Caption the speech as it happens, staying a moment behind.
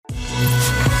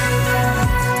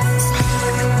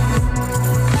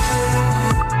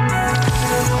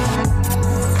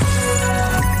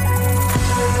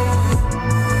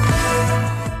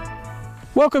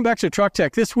Welcome back to Truck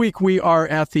Tech. This week we are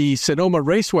at the Sonoma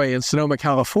Raceway in Sonoma,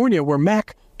 California, where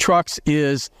Mack Trucks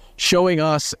is showing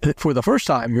us, for the first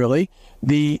time really,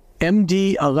 the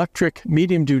MD electric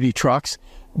medium-duty trucks.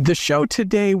 The show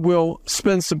today will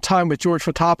spend some time with George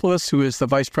Fotopoulos, who is the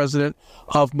Vice President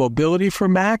of Mobility for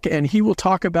Mack, and he will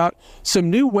talk about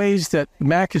some new ways that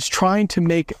Mack is trying to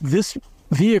make this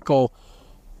vehicle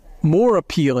more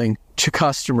appealing to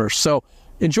customers. So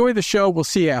enjoy the show. We'll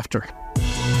see you after.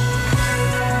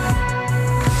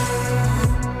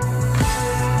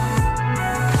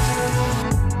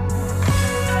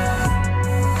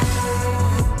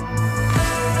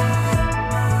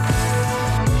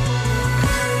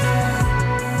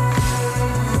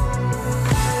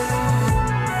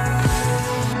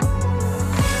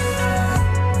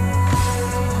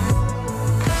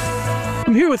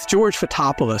 I'm here with George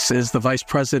Fotopoulos, is the Vice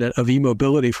President of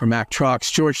E-Mobility for Mack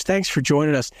Trucks. George, thanks for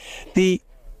joining us. The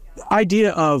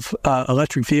idea of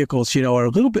electric vehicles, are a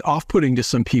little bit off-putting to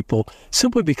some people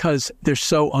simply because they're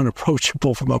so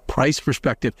unapproachable from a price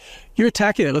perspective. You're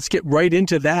attacking it. Let's get right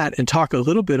into that and talk a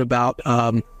little bit about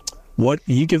what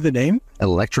you give the name?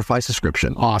 Electrify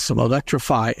subscription. Awesome.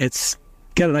 Electrify. It's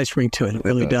got a nice ring to it. It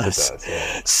really does.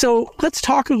 Yeah. So let's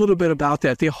talk a little bit about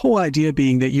that. The whole idea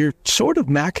being that you're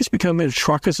Mack has become a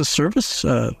truck as a service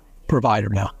provider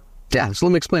now. Yeah, so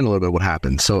let me explain a little bit what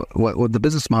happened. So what the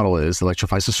business model is,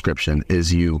 Electrify subscription,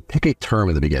 is you pick a term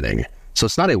in the beginning. So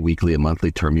it's not a weekly, a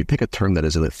monthly term. You pick a term that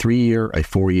is a 3-year, a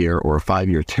 4-year, or a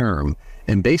 5-year term.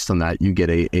 And based on that, you get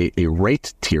a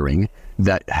rate tiering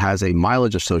that has a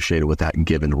mileage associated with that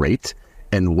given rate.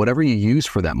 And whatever you use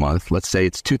for that month, let's say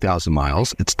it's 2,000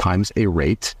 miles, it's times a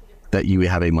rate that you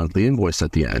have a monthly invoice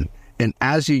at the end. And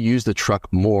as you use the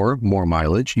truck more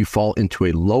mileage, you fall into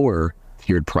a lower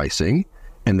tiered pricing,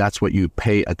 and that's what you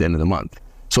pay at the end of the month.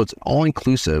 So it's all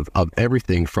inclusive of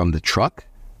everything from the truck,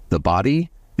 the body,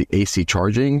 the AC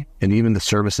charging, and even the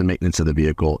service and maintenance of the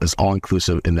vehicle is all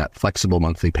inclusive in that flexible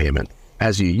monthly payment.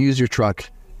 As you use your truck,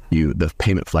 the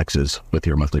payment flexes with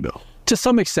your monthly bill. To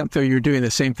some extent, though, you're doing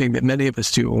the same thing that many of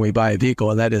us do when we buy a vehicle,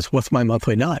 and that is, what's my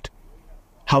monthly nut?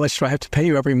 How much do I have to pay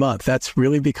you every month? That's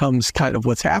really becomes kind of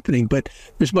what's happening, but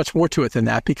there's much more to it than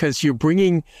that, because you're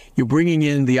bringing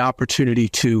in the opportunity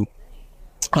to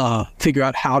figure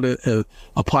out how to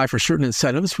apply for certain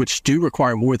incentives, which do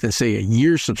require more than, say, a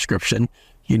year subscription.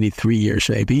 You need 3 years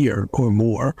maybe or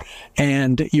more,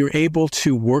 and you're able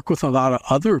to work with a lot of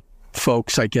other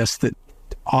folks, I guess, that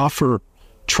offer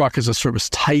truck as a service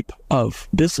type of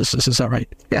businesses. Is that right?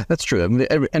 Yeah, that's true. I mean,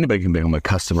 anybody can become a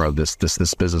customer of this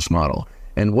business model.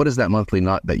 And what is that monthly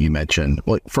nut that you mentioned?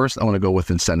 Well, first, I want to go with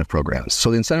incentive programs.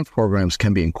 So the incentive programs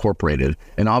can be incorporated,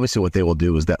 and obviously what they will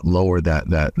do is that lower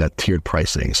that tiered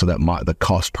pricing, so that the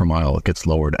cost per mile gets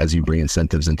lowered as you bring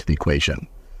incentives into the equation.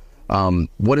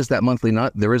 What is that monthly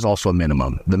nut? There is also a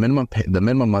minimum. The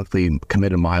minimum monthly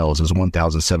committed miles is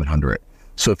 1,700.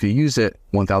 So if you use it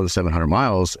 1,700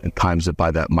 miles and times it by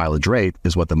that mileage rate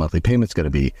is what the monthly payment's going to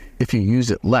be. If you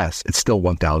use it less, it's still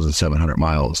 1,700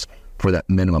 miles for that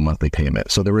minimum monthly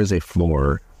payment. So there is a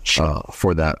floor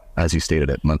for that, as you stated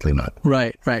it, monthly nut.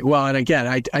 Right. Well, and again,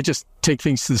 I just take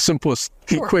things to the simplest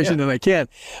equation that I can.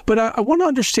 But I want to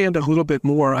understand a little bit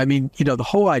more. I mean, the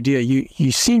whole idea,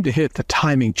 you seem to hit the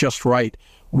timing just right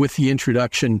with the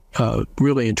introduction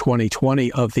really in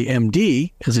 2020 of the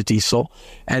MD as a diesel.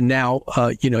 And now,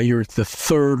 you're the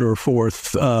third or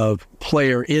fourth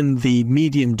player in the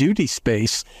medium duty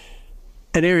space,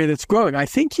 an area that's growing. I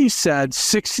think you said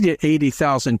 60 to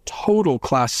 80,000 total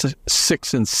class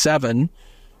 6 and 7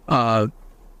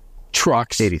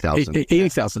 trucks. 80,000.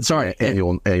 80,000, sorry.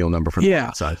 Annual number for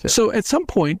the side. Yeah. So at some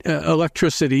point,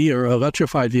 electricity or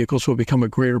electrified vehicles will become a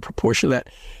greater proportion of that.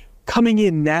 Coming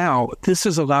in now, this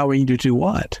is allowing you to do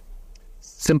what?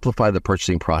 Simplify the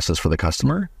purchasing process for the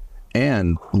customer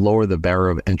and lower the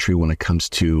barrier of entry when it comes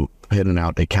to putting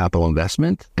out a capital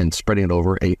investment and spreading it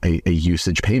over a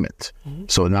usage payment. Mm-hmm.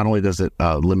 So not only does it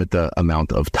limit the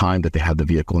amount of time that they have the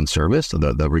vehicle in service, so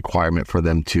the requirement for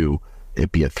them to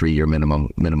it be a 3-year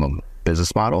minimum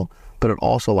business model, but it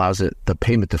also allows the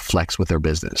payment to flex with their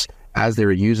business. As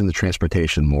they're using the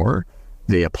transportation more,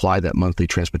 they apply that monthly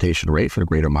transportation rate for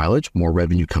greater mileage, more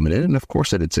revenue coming in, and of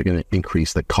course it's going to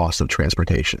increase the cost of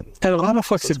transportation. And a lot of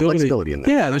flexibility in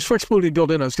there. Yeah, there's flexibility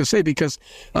built in, I was going to say, because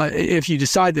if you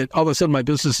decide that all of a sudden my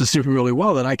business is doing really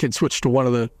well, then I can switch to one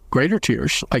of the greater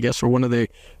tiers, I guess, or one of the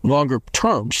longer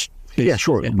terms. Yeah,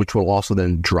 sure, yeah. Which will also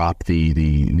then drop the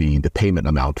payment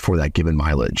amount for that given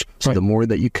mileage. So the more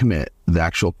that you commit, the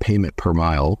actual payment per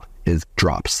mile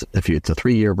drops. If it's a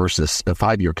 3-year versus a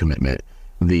 5-year commitment,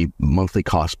 the monthly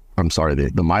cost,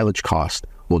 the mileage cost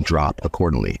will drop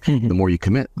accordingly. Mm-hmm. The more you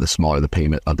commit, the smaller the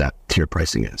payment of that tiered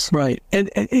pricing is. Right. And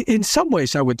in some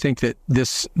ways, I would think that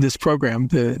this program,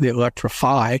 the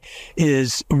Electrify,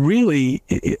 is really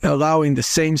allowing the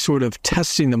same sort of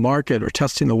testing the market or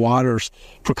testing the waters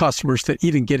for customers that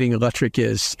even getting electric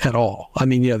is at all. I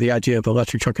mean, the idea of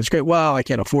electric truck is great. Well, I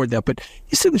can't afford that. But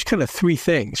you said there's kind of three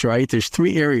things, right? There's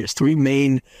three areas, three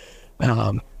main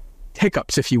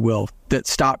hiccups, if you will, that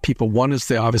stop people. One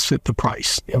is obviously the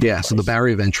price. Yeah, so the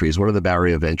barrier of entries. What are the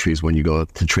barrier of entries when you go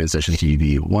to transition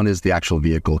to EV? One is the actual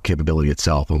vehicle capability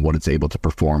itself and what it's able to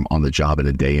perform on the job in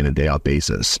a day in and day out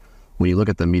basis. When you look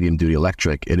at the medium duty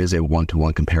electric, it is a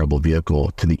one-to-one comparable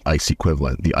vehicle to the ICE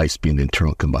equivalent, the ICE being the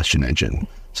internal combustion engine.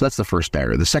 So that's the first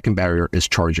barrier. The second barrier is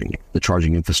charging, the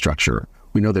charging infrastructure.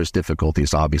 We know there's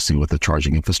difficulties, obviously, with the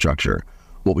charging infrastructure.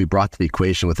 What we brought to the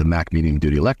equation with the Mack medium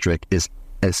duty electric is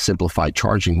a simplified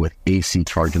charging with AC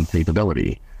charging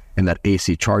capability. And that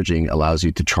AC charging allows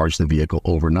you to charge the vehicle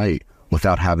overnight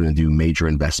without having to do major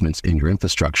investments in your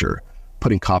infrastructure.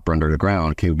 Putting copper under the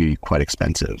ground can be quite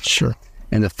expensive. Sure.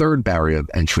 And the third barrier of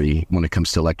entry when it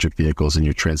comes to electric vehicles in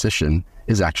your transition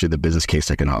is actually the business case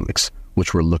economics,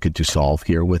 which we're looking to solve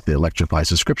here with the Electrify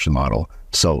subscription model.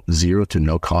 So 0 to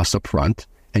no cost up front,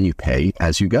 and you pay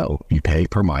as you go. You pay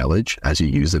per mileage as you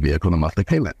use the vehicle in a monthly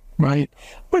payment. Right.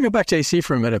 I want to go back to AC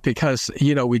for a minute because,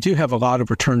 we do have a lot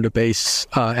of return to base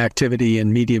activity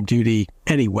in medium duty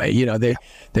anyway.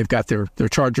 They've got their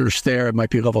chargers there. It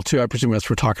might be level 2. I presume that's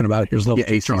what we're talking about. Here's level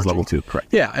 2 AC charging. is level 2, correct.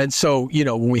 Yeah. And so,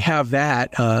 when we have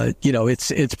that,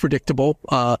 it's predictable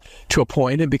to a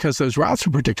point. And because those routes are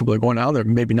predictable, they're going out, they're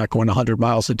maybe not going 100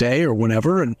 miles a day or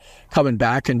whenever and coming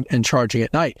back and charging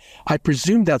at night. I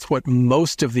presume that's what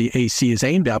most of the AC is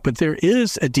aimed at, but there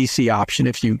is a DC option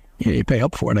if you pay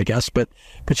up for it, I guess, but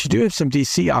you do have some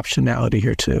DC optionality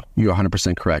here too. You're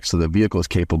 100% correct. So the vehicle is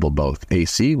capable of both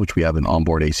AC, which we have an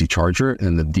onboard AC charger,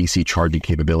 and the DC charging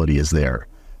capability is there.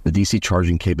 The DC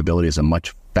charging capability is a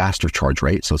much faster charge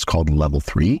rate, so it's called level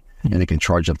 3, and it can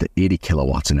charge up to 80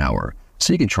 kilowatts an hour.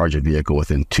 So you can charge a vehicle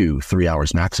within 2-3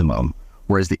 hours maximum,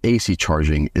 whereas the AC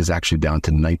charging is actually down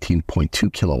to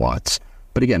 19.2 kilowatts.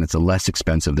 But again, it's a less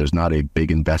expensive. There's not a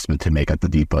big investment to make at the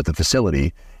depot, at the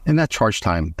facility. And that charge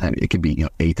time, it can be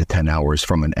 8 to 10 hours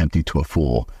from an empty to a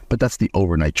full. But that's the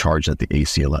overnight charge that the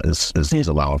AC is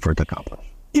allowing for it to accomplish.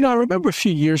 I remember a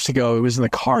few years ago, it was in the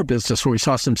car business where we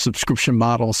saw some subscription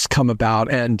models come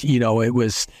about. And, it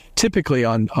was typically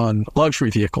on luxury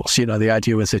vehicles. The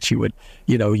idea was that you would,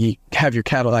 you have your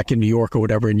Cadillac in New York or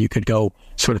whatever, and you could go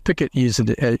sort of pick it, use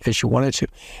it as you wanted to.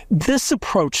 This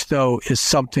approach, though, is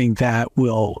something that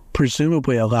will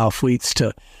presumably allow fleets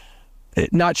to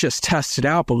not just test it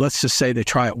out, but let's just say they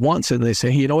try it once and they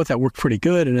say, hey, you know what, that worked pretty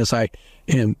good. And as I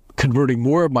am converting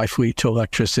more of my fleet to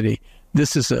electricity,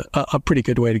 this is a pretty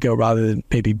good way to go rather than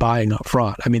maybe buying up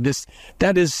front. I mean,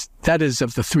 that is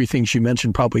of the three things you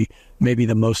mentioned, probably maybe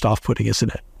the most off-putting,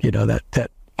 isn't it?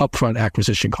 That upfront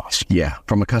acquisition cost. Yeah.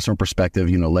 From a customer perspective,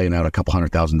 laying out a couple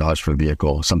 $100,000 for a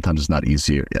vehicle, sometimes it's not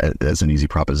easy as an easy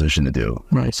proposition to do.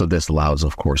 Right. So this allows,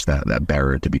 of course, that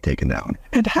barrier to be taken down.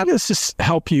 And how does this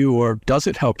help you, or does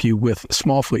it help you with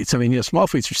small fleets? I mean, small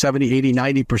fleets are 70, 80,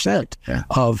 90%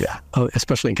 of,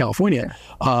 especially in California,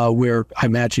 where I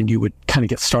imagine you would kind of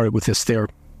get started with this there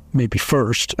maybe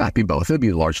first. That'd be both. It'd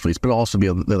be large fleets, but it'll also be,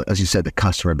 as you said, the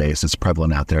customer base is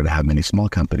prevalent out there to have many small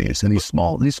companies. And these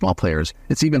small players,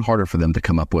 it's even harder for them to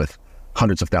come up with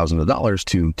hundreds of thousands of dollars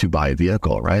to buy a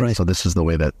vehicle, right? So this is the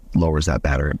way that lowers that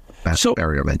barrier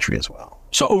of entry as well.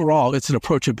 So overall, it's an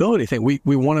approachability thing.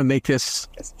 We want to make this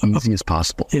as easy as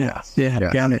possible. Yeah.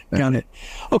 Got it.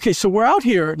 Okay, so we're out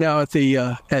here now at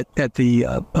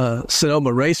the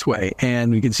Sonoma Raceway,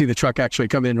 and we can see the truck actually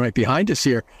come in right behind us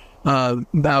here. Out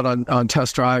on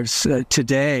test drives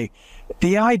today.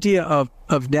 The idea of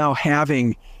now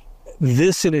having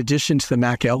this in addition to the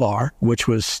Mack LR, which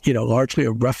was largely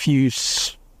a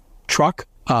refuse truck,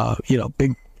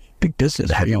 big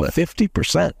business,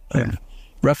 50%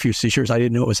 refuse this year. I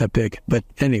didn't know it was that big, but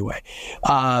anyway.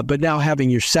 But now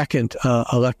having your second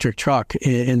electric truck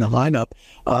in the lineup,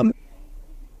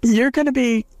 you're going to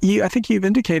be. I think you've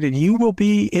indicated you will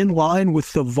be in line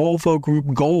with the Volvo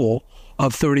Group goal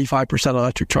of 35%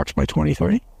 electric trucks by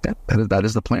 2030? Yeah, that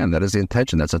is the plan. That is the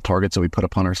intention. That's the targets that we put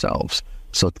upon ourselves.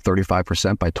 So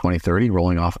 35% by 2030,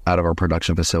 rolling off out of our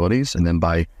production facilities, and then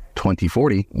by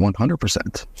 2040,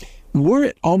 100%. We're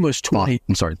at almost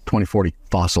 2040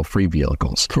 fossil-free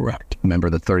vehicles. Correct.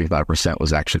 Remember, the 35%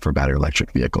 was actually for battery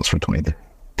electric vehicles for 2030.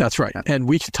 That's right. And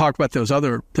we can talk about those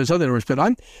other numbers, but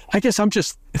I guess I'm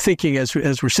just thinking as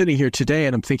we're sitting here today,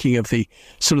 and I'm thinking of the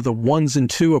sort of the 1s and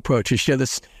 2 approaches.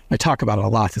 This, I talk about it a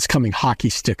lot, this coming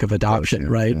hockey stick of adoption,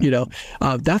 right? Yeah.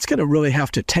 That's going to really have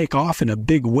to take off in a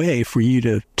big way for you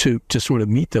to sort of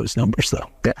meet those numbers, though.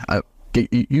 Yeah,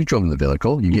 you drove in the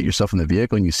vehicle, you get yourself in the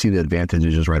vehicle, and you see the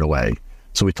advantages right away.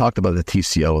 So we talked about the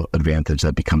TCO advantage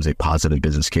that becomes a positive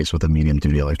business case with a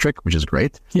medium-duty electric, which is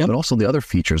great, but also the other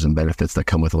features and benefits that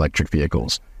come with electric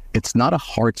vehicles. It's not a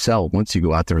hard sell once you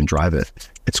go out there and drive it.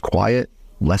 It's quiet,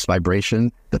 less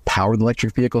vibration, the power the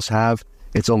electric vehicles have.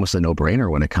 It's almost a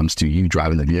no-brainer when it comes to you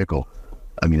driving the vehicle.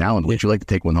 I mean, Alan, would you like to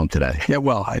take one home today? Yeah,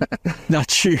 well, I'm not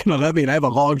sure. I mean, I have a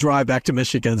long drive back to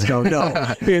Michigan, so no.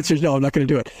 The answer is no, I'm not going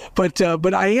to do it. But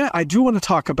I do want to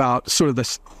talk about sort of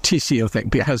this TCO thing,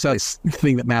 because that's the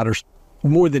thing that matters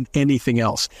more than anything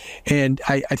else. And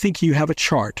I think you have a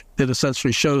chart that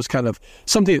essentially shows kind of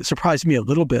something that surprised me a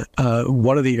little bit.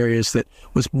 One of the areas that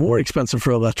was more expensive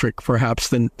for electric, perhaps,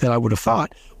 than I would have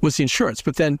thought was the insurance.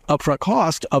 But then upfront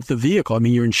cost of the vehicle. I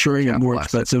mean, you're insuring a more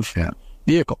expensive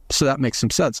vehicle, so that makes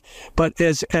some sense. But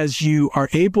as you are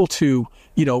able to,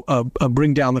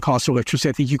 bring down the cost of electricity,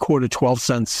 I think you quoted 12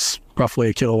 cents roughly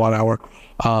a kilowatt hour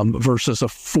versus a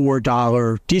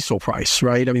 $4 diesel price,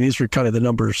 right? I mean, these are kind of the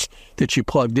numbers that you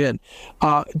plugged in.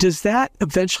 Does that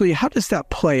eventually, how does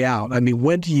that play out? I mean,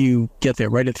 when do you get there,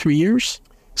 right at 3 years?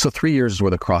 So 3 years is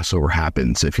where the crossover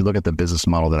happens. If you look at the business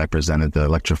model that I presented, the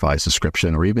electrified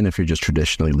subscription, or even if you're just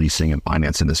traditionally leasing and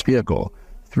financing this vehicle,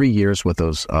 3 years with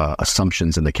those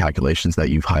assumptions and the calculations that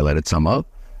you've highlighted some of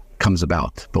comes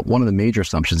about. But one of the major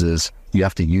assumptions is you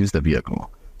have to use the vehicle.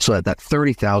 So at that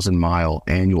 30,000 mile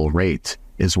annual rate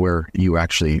is where you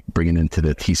actually bring it into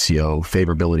the TCO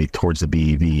favorability towards the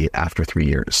BEV after 3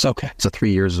 years. Okay. So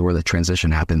 3 years is where the transition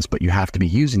happens, but you have to be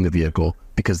using the vehicle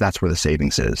because that's where the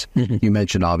savings is. Mm-hmm. You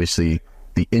mentioned, obviously,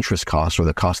 the interest cost or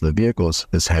the cost of the vehicles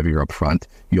is heavier up front.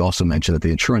 You also mentioned that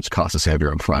the insurance cost is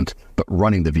heavier up front, but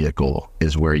running the vehicle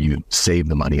is where you save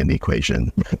the money in the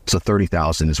equation. So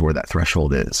 30,000 is where that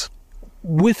threshold is.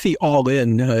 With the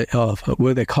all-in,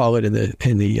 what they call it in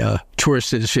the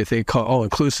tourist industry, they call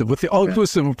all-inclusive. With the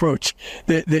all-inclusive approach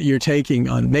that you're taking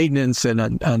on maintenance and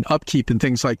on upkeep and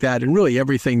things like that, and really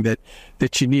everything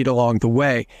that you need along the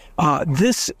way,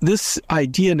 this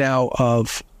idea now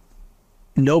of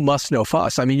no muss, no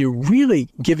fuss. I mean, you're really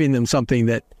giving them something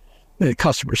that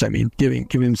customers, giving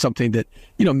them something that,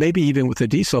 maybe even with a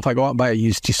diesel, if I go out and buy a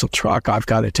used diesel truck, I've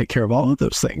got to take care of all of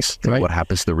those things. Right? What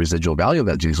happens to the residual value of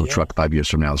that diesel truck 5 years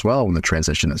from now as well when the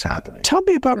transition is happening? Tell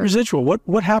me about residual.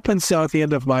 What happens at the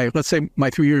end of let's say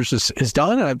my 3 years is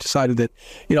done and I've decided that,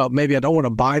 maybe I don't want to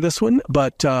buy this one,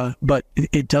 but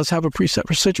it does have a preset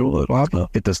residual.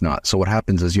 It does not. So what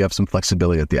happens is you have some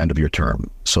flexibility at the end of your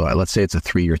term. So let's say it's a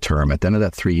 3-year term. At the end of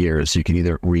that 3 years, you can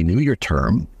either renew your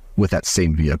term with that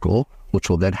same vehicle, which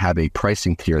will then have a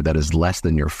pricing tier that is less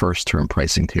than your first term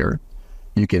pricing tier.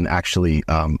 You can actually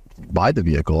buy the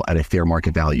vehicle at a fair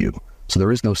market value. So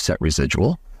there is no set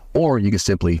residual, or you can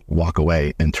simply walk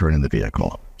away and turn in the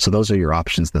vehicle. So those are your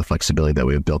options, the flexibility that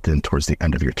we have built in towards the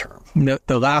end of your term.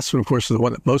 The last one, of course, is the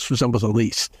one that most resembles a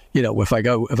lease. If I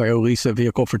go lease a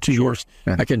vehicle for 2 years,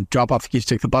 I can drop off the keys,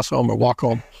 take the bus home or walk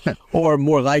home, or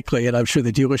more likely, and I'm sure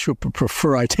the dealership would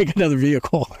prefer I take another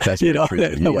vehicle. That's you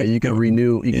can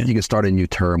renew, you can start a new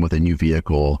term with a new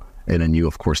vehicle and a new,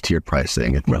 of course, tiered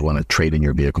pricing if you want to trade in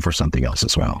your vehicle for something else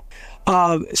as well.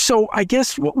 So I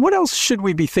guess what else should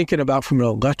we be thinking about from an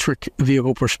electric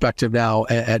vehicle perspective now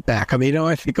at Mack? I mean,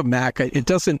 I think of Mack,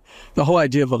 the whole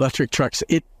idea of electric trucks,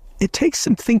 it takes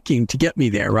some thinking to get me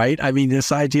there, right? I mean,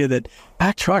 this idea that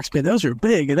Mack trucks, man, those are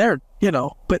big and they're,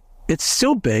 but it's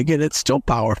still big and it's still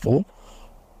powerful.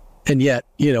 And yet,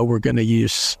 we're going to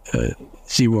use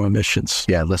zero emissions.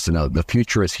 Yeah, listen, the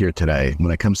future is here today.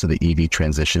 When it comes to the EV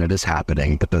transition, it is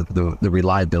happening, but the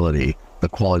reliability, the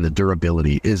quality, the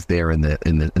durability is there in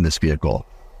this vehicle.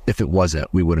 If it wasn't,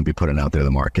 we wouldn't be putting it out there in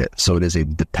the market. So it is a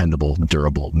dependable,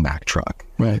 durable Mack truck.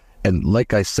 Right. And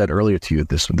like I said earlier to you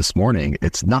this morning,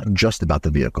 it's not just about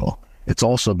the vehicle. It's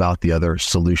also about the other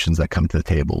solutions that come to the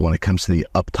table when it comes to the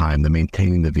uptime, the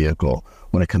maintaining the vehicle,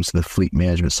 when it comes to the fleet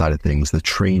management side of things, the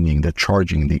training, the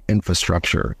charging, the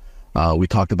infrastructure. We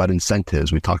talked about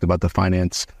incentives. We talked about the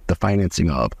financing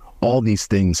of. All these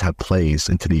things have plays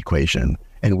into the equation.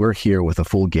 And we're here with a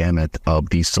full gamut of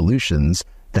these solutions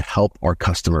that help our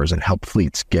customers and help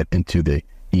fleets get into the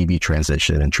EV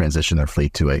transition and transition their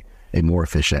fleet to a more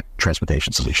efficient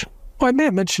transportation solution. Well, I may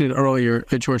have mentioned it earlier,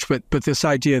 George, but this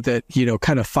idea that,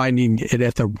 kind of finding it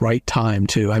at the right time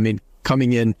too. I mean,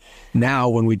 coming in now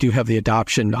when we do have the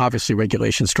adoption. Obviously,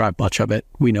 regulations drive much of it.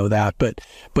 We know that, but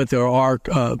there are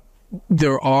not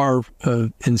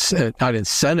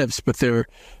incentives, but there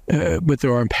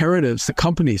are imperatives that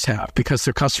companies have because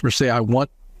their customers say, "I want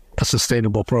a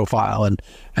sustainable profile," and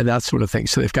that sort of thing.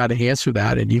 So they've got to answer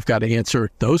that, and you've got to answer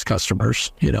those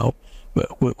customers,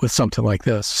 with something like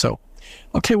this. So,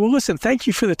 okay, well, listen, thank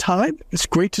you for the time. It's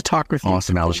great to talk with you.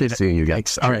 Awesome, Alex. Seeing you guys.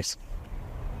 Thanks. All right.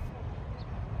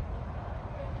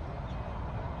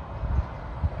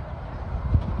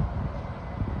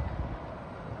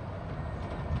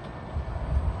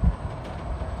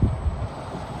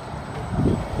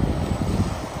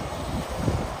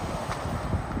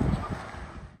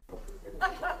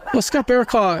 Well, Scott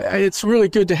Barraclaw, it's really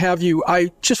good to have you. I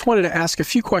just wanted to ask a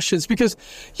few questions because,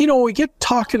 when we get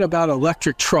talking about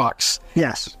electric trucks,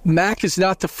 yes, Mack is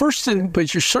not the first in,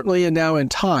 but you're certainly now in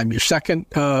time. Your second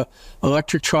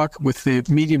electric truck with the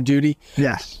medium duty.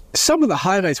 Yes. Some of the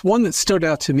highlights, one that stood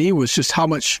out to me was just how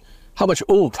much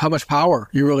oomph, how much power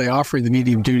you're really offering the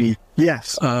medium duty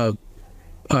yes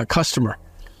customer.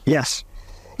 Yes.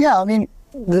 Yeah, I mean,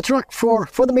 the truck for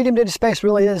the medium duty space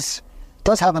really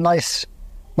does have a nice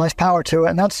power to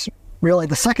it, and that's really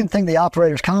the second thing the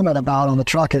operators comment about on the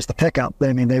truck is the pickup.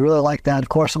 I mean, they really like that. Of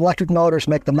course, electric motors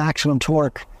make the maximum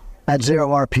torque at 0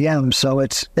 RPM, so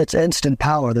it's instant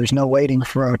power. There's no waiting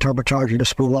for a turbocharger to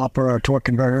spool up or a torque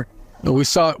converter. We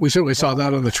certainly saw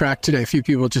that on the track today. A few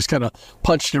people just kind of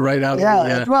punched it right out.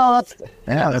 Well,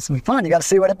 that's fun. You got to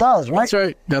see what it does, right?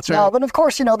 That's right. No, but of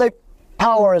course,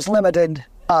 power is limited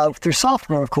through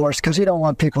software, of course, because you don't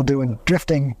want people doing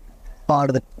drifting out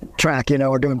of the track,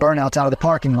 or doing burnouts out of the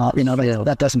parking lot.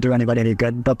 That doesn't do anybody any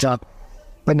good. But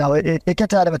no, it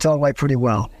gets out of its own way pretty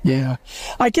well. Yeah.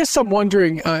 I guess I'm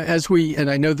wondering, and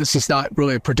I know this is not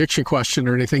really a prediction question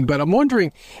or anything, but I'm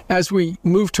wondering, as we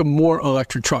move to more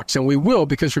electric trucks, and we will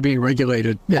because we're being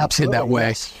regulated in that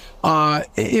way, yes.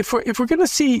 If we're going to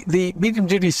see the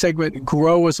medium-duty segment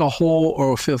grow as a whole,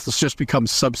 or if this just becomes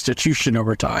substitution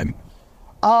over time?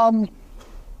 I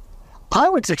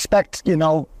would expect,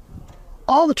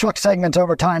 all the truck segments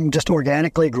over time just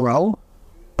organically grow,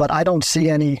 but I don't see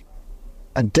any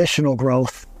additional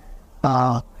growth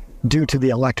due to the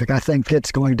electric. I think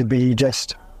it's going to be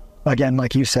just, again,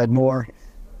 like you said, more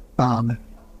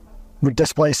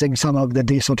displacing some of the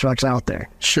diesel trucks out there.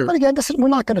 Sure. But again, we're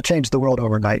not going to change the world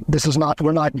overnight.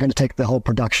 We're not going to take the whole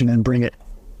production and bring it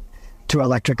to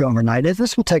electric overnight.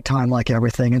 This will take time like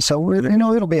everything. And so,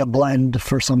 it'll be a blend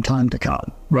for some time to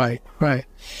come. Right. I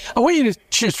want you to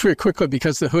just very quickly,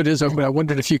 because the hood is open, I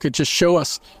wondered if you could just show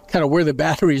us kind of where the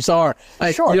batteries are.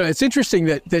 Sure. It's interesting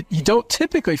that you don't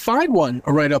typically find one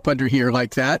right up under here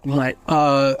like that. Right.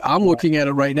 I'm looking at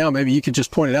it right now. Maybe you could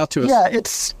just point it out to us. Yeah,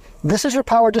 this is your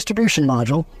power distribution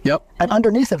module. Yep. And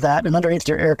underneath of that, and underneath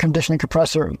your air conditioning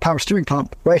compressor, power steering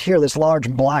pump, right here, this large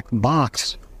black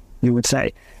box, you would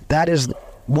say, that is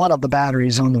one of the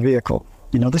batteries on the vehicle.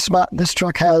 This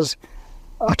truck has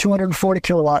a 240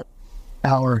 kilowatt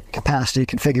hour capacity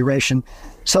configuration.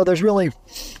 So there's really,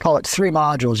 call it 3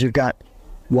 modules. You've got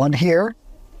one here,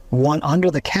 one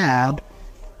under the cab,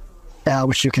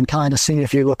 which you can kind of see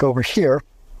if you look over here.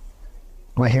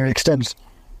 Right here, it extends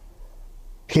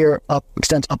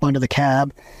up under the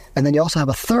cab. And then you also have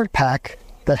a third pack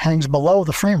that hangs below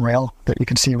the frame rail that you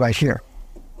can see right here.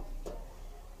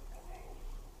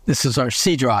 This is our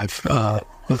C-Drive.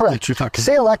 Correct.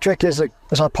 C Electric is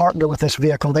our partner with this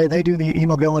vehicle. They do the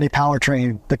e-mobility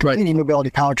powertrain, the complete e-mobility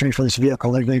powertrain for this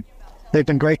vehicle. They've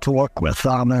been great to work with,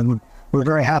 and we're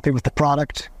very happy with the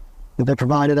product that they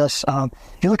provided us.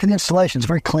 If you look at the installation, it's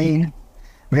very clean,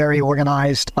 very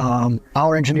organized.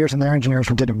 Our engineers and their engineers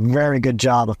did a very good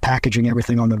job of packaging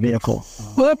everything on the vehicle.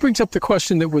 Well, that brings up the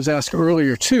question that was asked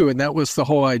earlier, too, and that was the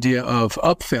whole idea of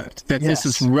upfit, that This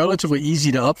is relatively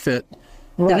easy to upfit.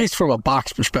 Right. At least from a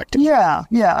box perspective. Yeah.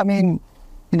 I mean,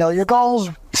 your goals,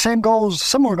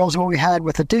 similar goals to what we had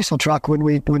with the diesel truck when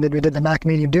we did the Mack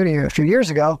medium duty a few years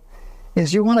ago,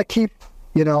 is you want to keep,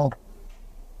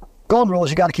 golden rule is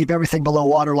you got to keep everything below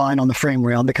waterline on the frame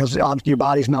rail because your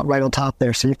body's not right on top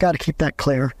there. So you've got to keep that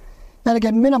clear. And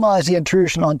again, minimize the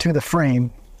intrusion onto the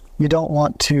frame. You don't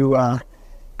want to,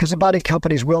 because the body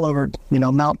companies will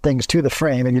mount things to the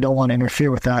frame, and you don't want to interfere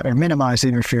with that or minimize the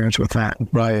interference with that.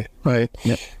 Right.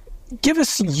 Yep. Give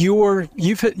us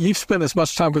you've spent as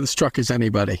much time with this truck as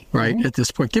anybody, right? Mm-hmm. At this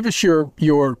point, give us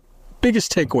your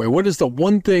biggest takeaway. What is the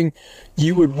one thing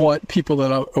you would want people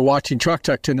that are watching Truck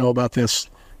Tech to know about this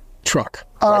truck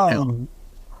right now?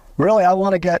 Really, I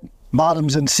want to get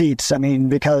bottoms and seats. I mean,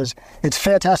 because it's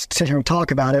fantastic to sit here and talk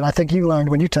about it. I think you learned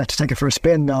when you take it for a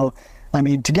spin, though, I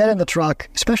mean, to get in the truck,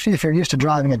 especially if you're used to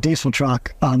driving a diesel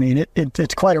truck, I mean,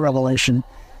 it's quite a revelation,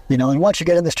 you know. And once you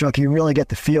get in this truck, you really get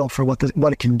the feel for what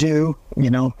it can do, you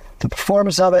know, the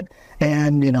performance of it,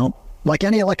 and, you know, like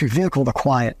any electric vehicle, the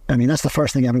quiet. I mean, that's the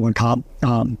first thing everyone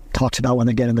talks about when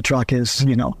they get in the truck is,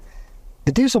 you know,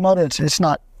 the diesel motor. It's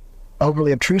not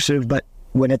overly obtrusive, but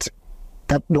when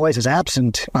that noise is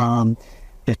absent,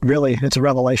 it's a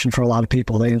revelation for a lot of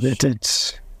people.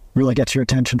 It's really gets your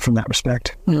attention from that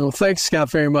respect. Well, thanks, Scott,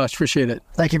 very much. Appreciate it.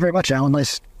 Thank you very much, Alan.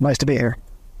 Nice to be here.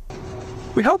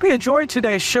 We hope you enjoyed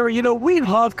today's show. You know, we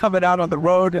love coming out on the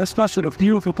road, especially to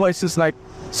beautiful places like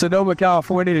Sonoma,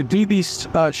 California, to do these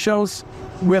shows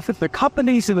with the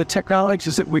companies and the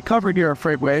technologies that we covered here at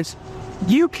FreightWaves.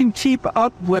 You can keep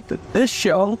up with this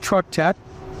show, Truck Tech,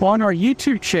 on our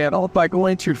YouTube channel by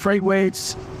going to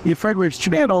FreightWaves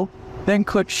channel, then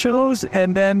click shows,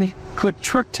 and then click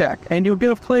Truck Tech, and you'll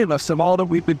get a playlist of all that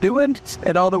we've been doing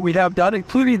and all that we have done,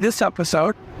 including this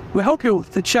episode. We hope you'll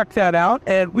check that out,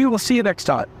 and we will see you next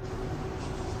time.